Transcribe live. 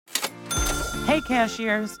Hey,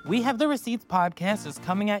 cashiers! We Have the Receipts podcast is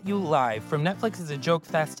coming at you live from Netflix's A Joke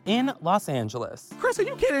Fest in Los Angeles. Chris, are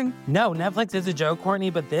you kidding? No, Netflix is a joke, Courtney,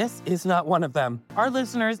 but this is not one of them. Our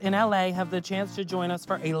listeners in LA have the chance to join us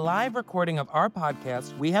for a live recording of our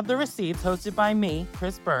podcast, We Have the Receipts, hosted by me,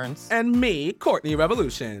 Chris Burns. And me, Courtney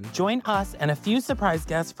Revolution. Join us and a few surprise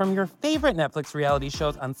guests from your favorite Netflix reality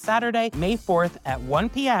shows on Saturday, May 4th at 1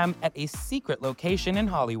 p.m. at a secret location in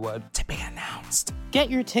Hollywood. To be announced. Get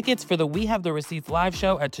your tickets for the We Have the Receipts live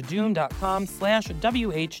show at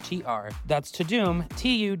tudum.com/WHTR. That's Tudum,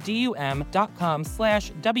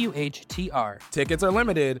 TUDUM.com/WHTR. Tickets are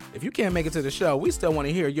limited. If you can't make it to the show, we still want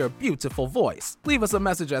to hear your beautiful voice. Leave us a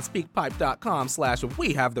message at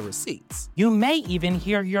speakpipe.com/We Have the Receipts. You may even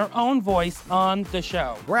hear your own voice on the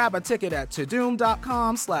show. Grab a ticket at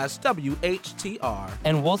tudum.com/WHTR.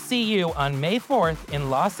 And we'll see you on May 4th in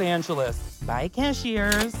Los Angeles. Bye,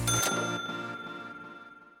 cashiers.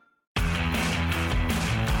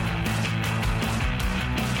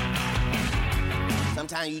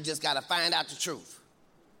 Sometimes you just gotta find out the truth.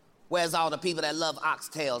 Where's all the people that love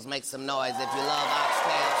oxtails? Make some noise if you love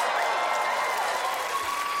oxtails.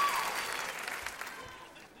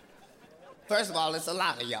 First of all, it's a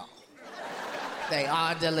lot of y'all. They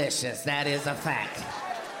are delicious, that is a fact.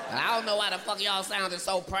 And I don't know why the fuck y'all sounded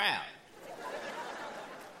so proud.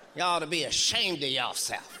 Y'all ought to be ashamed of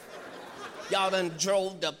yourself. Y'all done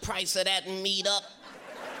drove the price of that meat up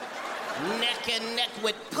neck and neck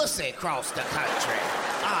with pussy across the country.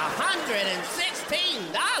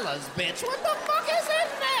 $116, bitch. What the fuck is in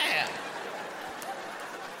there?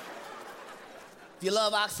 If you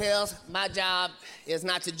love oxtails, my job is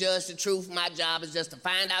not to judge the truth. My job is just to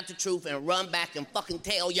find out the truth and run back and fucking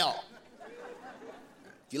tell y'all.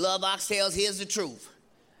 If you love oxtails, here's the truth.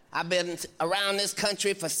 I've been around this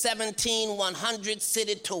country for 17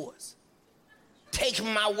 100-city tours. Take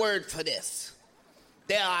my word for this.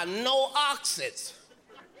 There are no oxes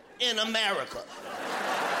in America.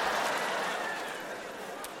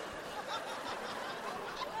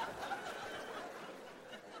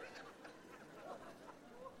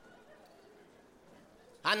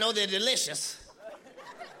 I know they're delicious,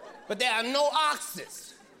 but there are no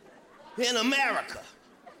oxes in America.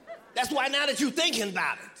 That's why now that you're thinking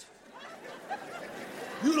about it,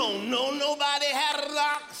 you don't know nobody had an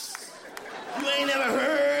ox. You ain't never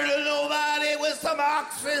heard of nobody with some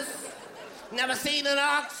oxes. Never seen an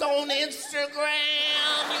ox on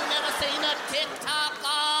Instagram. You never seen a TikTok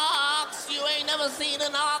ox. You ain't never seen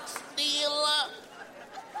an ox dealer.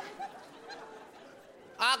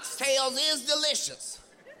 Oxtails is delicious.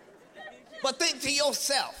 But think to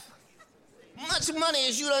yourself, how much money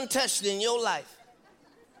has you done touched in your life?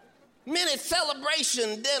 Many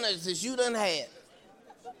celebration dinners as you done had.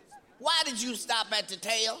 Why did you stop at the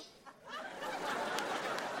tail?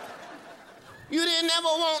 You didn't ever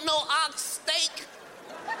want no ox steak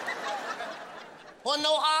or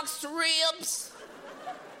no ox ribs.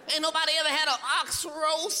 Ain't nobody ever had an ox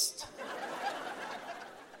roast.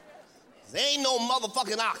 There ain't no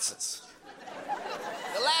motherfucking oxes.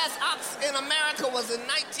 The last ox in America was in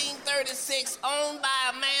 1936, owned by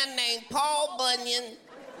a man named Paul Bunyan.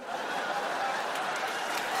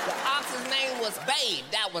 The ox's name was Babe.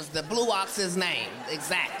 That was the blue ox's name,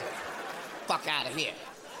 exactly. Fuck out of here.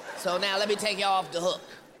 So now let me take y'all off the hook.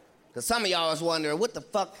 Because some of y'all is wondering, what the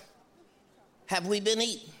fuck have we been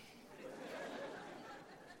eating?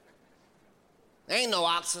 There ain't no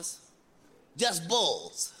oxes, just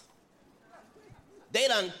bulls. They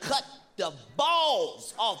done cut the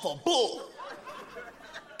balls off a bull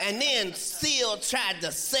and then still tried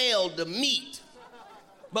to sell the meat.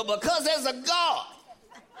 But because there's a God,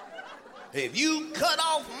 if you cut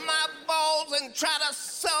off my balls and try to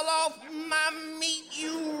sell off my meat,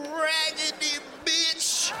 you raggedy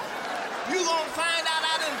bitch, you gonna find out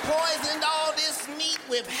I done poisoned all this meat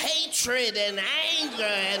with hatred and anger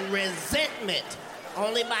and resentment.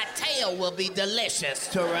 Only my tail will be delicious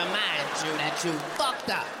to remind you that you fucked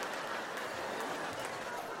up.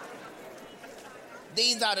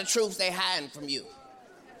 These are the truths they hiding from you.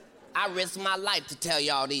 I risked my life to tell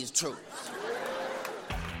y'all these truths.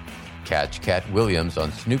 Catch Cat Williams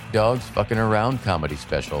on Snoop Dogg's Fucking Around comedy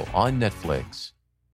special on Netflix.